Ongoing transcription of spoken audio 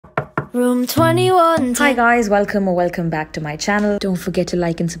Room 21. Hi guys, welcome back to my channel. Don't forget to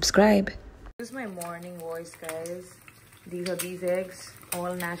like and subscribe. This is my morning voice, guys. These are these eggs,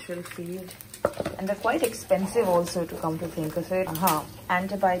 all natural feed, and they're quite expensive also to come to think of it.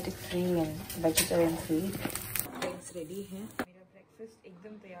 Antibiotic free and vegetarian free. Eggs ready है. मेरा breakfast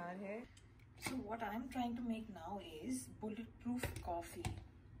एकदम तैयार है. So what I'm trying to make now is bulletproof coffee.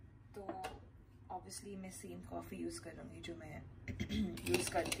 तो obviously मैं same coffee use करूँगी जो मैं use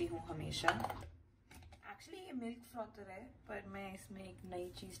करती हूँ हमेशा. Actually ये milk frother है, पर मैं इसमें एक नई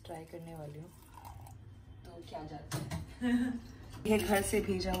चीज़ try करने वाली हूँ. तो क्या जाता है? ये घर से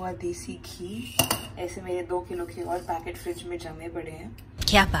भेजा हुआ देसी घी. ऐसे मेरे 2 किलो के और पैकेट फ्रिज में जमे पड़े हैं.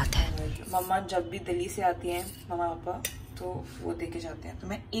 क्या बात है? मम्मा जब भी दिल्ली से आती हैं, मम्मा पापा, तो वो देके जाते हैं. तो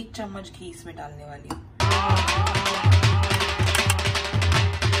मैं 1 चम्मच घी इसमें डालने वाली हूँ.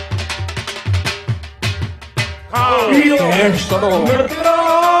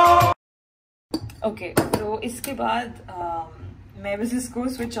 ओके, तो इसके बाद मैं बस इसको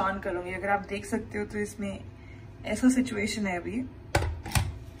स्विच ऑन करूंगी. अगर आप देख सकते हो तो इसमें ऐसा सिचुएशन है अभी.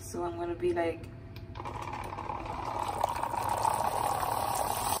 सो I am gonna be like,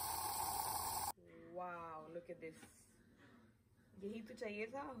 wow, look at this. यही तो चाहिए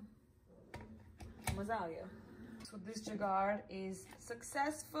था. मजा आ गया. सो दिस जुगाड़ इज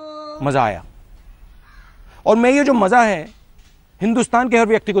सक्सेसफुल. मजा आया. और मैं ये जो मजा है हिंदुस्तान के हर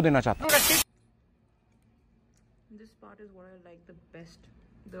व्यक्ति को देना चाहता हूँ. This part is what I like the best.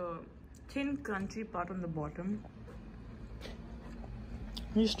 The thin crunchy part on the bottom.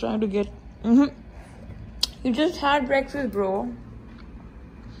 I'm just trying to get. You just had breakfast, bro.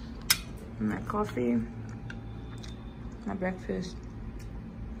 My coffee, my breakfast,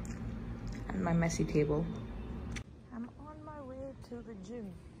 and my messy table. I'm on my way to the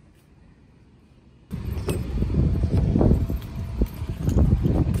gym.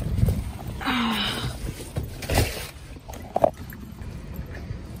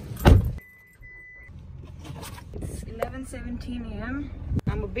 It's 11:17 a.m.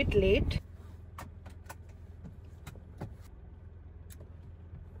 I'm a bit late.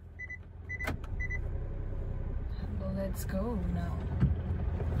 Well, let's go now.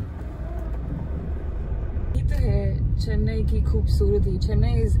 ये तो है चेन्नई की खूबसूरती.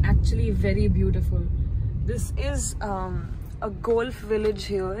 Chennai is actually very beautiful. This is a golf village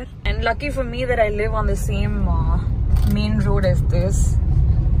here, and lucky for me that I live on the same main road as this.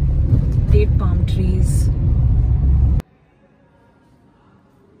 Date palm trees.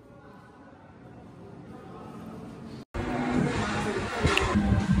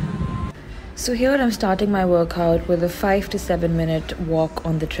 So here I'm starting my workout with a 5 to 7 minute walk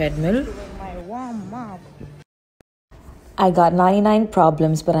on the treadmill. I got 99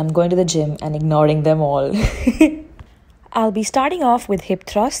 problems, but I'm going to the gym and ignoring them all. I'll be starting off with hip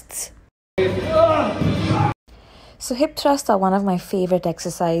thrusts. So hip thrusts are one of my favorite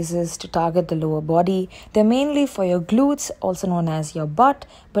exercises to target the lower body. They're mainly for your glutes, also known as your butt,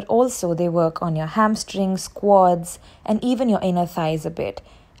 but also they work on your hamstrings, quads, and even your inner thighs a bit,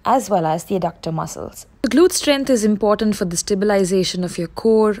 as well as the adductor muscles. The glute strength is important for the stabilization of your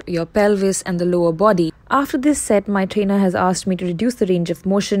core, your pelvis, and the lower body. After this set, my trainer has asked me to reduce the range of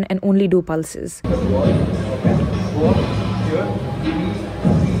motion and only do pulses.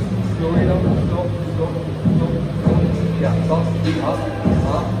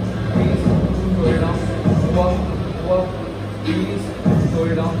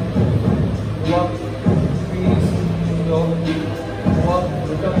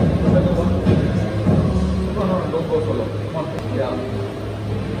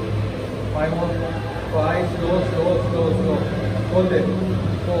 Five, slow. Hold it.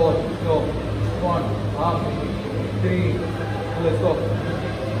 4, slow. 1, up. 3, let's go.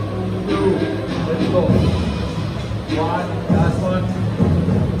 2, let's go. 1, last one.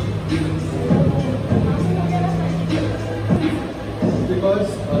 Because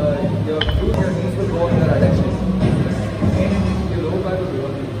your knees will go in the right direction. And your lower back will be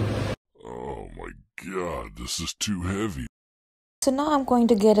working. Oh my god, this is too heavy. So now I'm going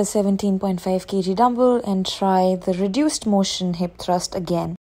to get a 17.5 kg dumbbell and try the reduced motion hip thrust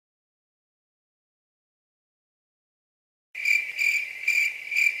again.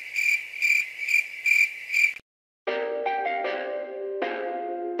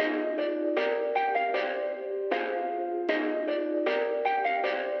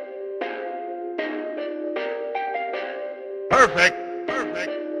 Perfect.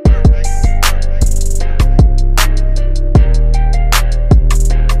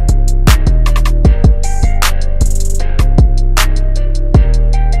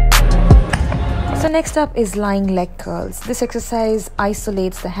 next up is lying leg curls. This exercise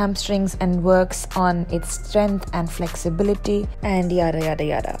isolates the hamstrings and works on its strength and flexibility and yada yada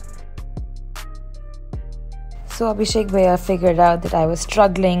yada. So Abhishek Bhaiya figured out that I was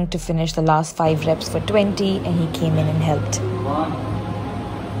struggling to finish the last 5 reps for 20 and he came in and helped. 1,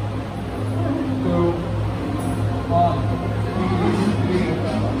 2, 1, 3,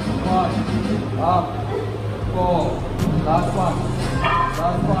 1, up, 4, last one,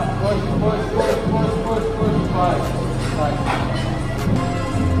 push,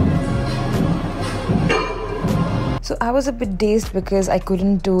 5. So I was a bit dazed because I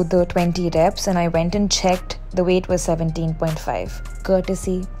couldn't do the 20 reps and I went and checked. The weight was 17.5.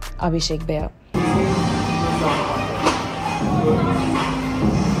 Courtesy Abhishek Bhaiya.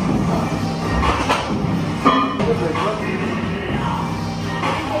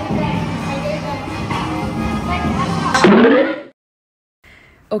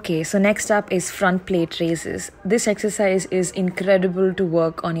 Okay, so next up is front plate raises. This exercise is incredible to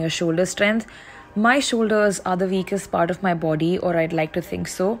work on your shoulder strength. My shoulders are the weakest part of my body, or I'd like to think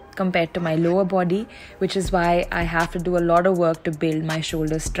so, compared to my lower body, which is why I have to do a lot of work to build my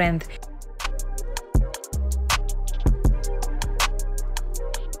shoulder strength.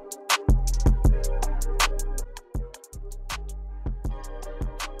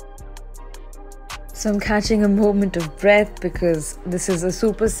 So I'm catching a moment of breath because this is a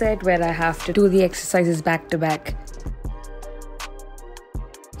superset where I have to do the exercises back to back.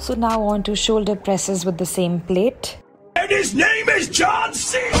 So now on to shoulder presses with the same plate. And his name is John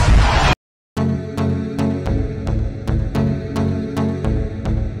C.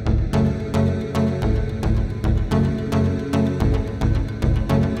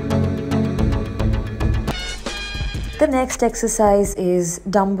 The next exercise is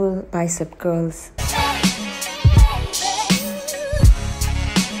dumbbell bicep curls.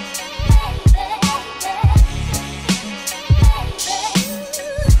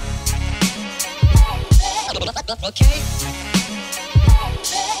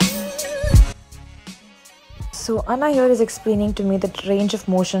 So Anna here is explaining to me the range of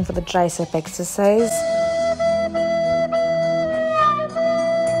motion for the tricep exercise.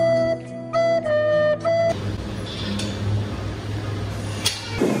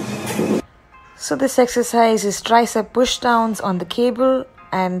 So this exercise is tricep push downs on the cable,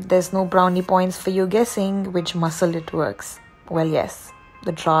 and there's no brownie points for you guessing which muscle it works. Well, yes,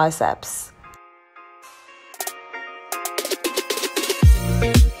 the triceps.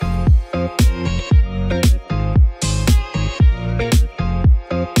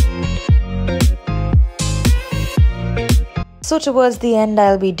 So towards the end,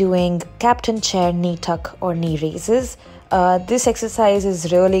 I'll be doing captain chair knee tuck or knee raises. This exercise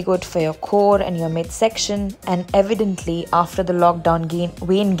is really good for your core and your midsection, and evidently after the lockdown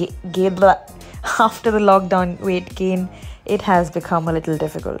weight gain, it has become a little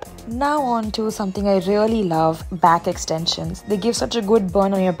difficult. Now on to something I really love, back extensions. They give such a good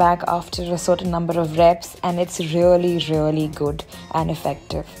burn on your back after a certain number of reps, and it's really, really good and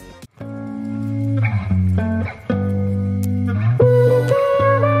effective.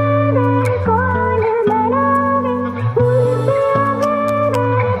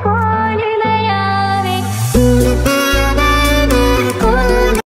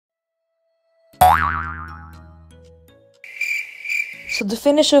 So the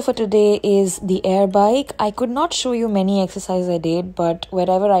finisher for today is the air bike. I could not show you many exercises I did, but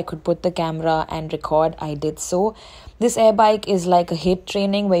wherever I could put the camera and record, I did so. This air bike is like a HIIT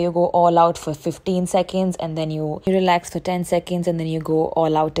training where you go all out for 15 seconds and then you relax for 10 seconds and then you go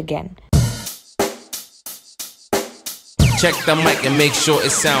all out again. Check the mic and make sure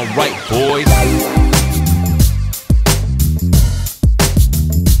it sound right, boys.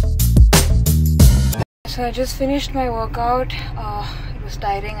 So I just finished my workout. It was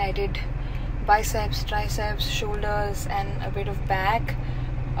tiring. I did biceps, triceps, shoulders and a bit of back.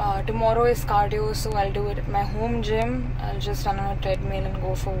 Tomorrow is cardio, so I'll do it at my home gym. I'll just run on a treadmill and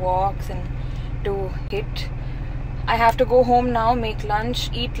go for walks and do HIIT. I have to go home now, make lunch,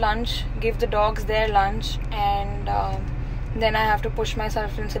 eat lunch, give the dogs their lunch, and then I have to push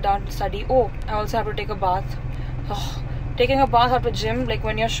myself and sit down to study. Oh, I also have to take a bath. Taking a bath after gym, like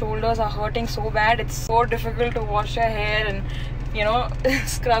when your shoulders are hurting so bad, it's so difficult to wash your hair and, you know,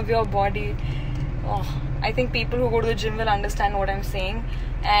 scrub your body. I think people who go to the gym will understand what I'm saying.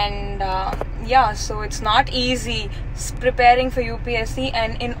 And yeah, so it's not easy preparing for UPSC,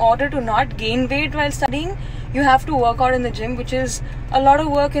 and in order to not gain weight while studying, you have to work out in the gym, which is a lot of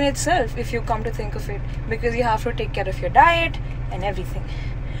work in itself if you come to think of it, because you have to take care of your diet and everything.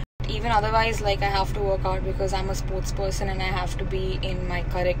 Even otherwise, like, I have to work out because I'm a sports person and I have to be in my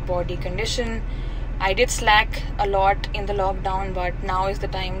correct body condition. I did slack a lot in the lockdown, but now is the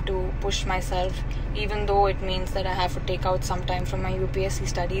time to push myself, even though it means that I have to take out some time from my UPSC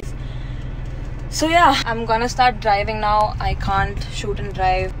studies. So yeah, I'm gonna start driving now. I can't shoot and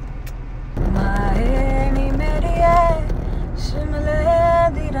drive.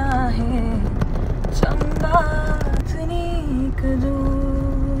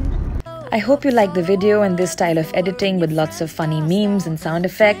 I hope you like the video and this style of editing with lots of funny memes and sound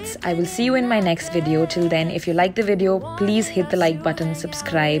effects. I will see you in my next video. Till then, if you like the video, please hit the like button,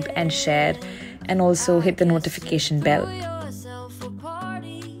 subscribe and share, and also hit the notification bell.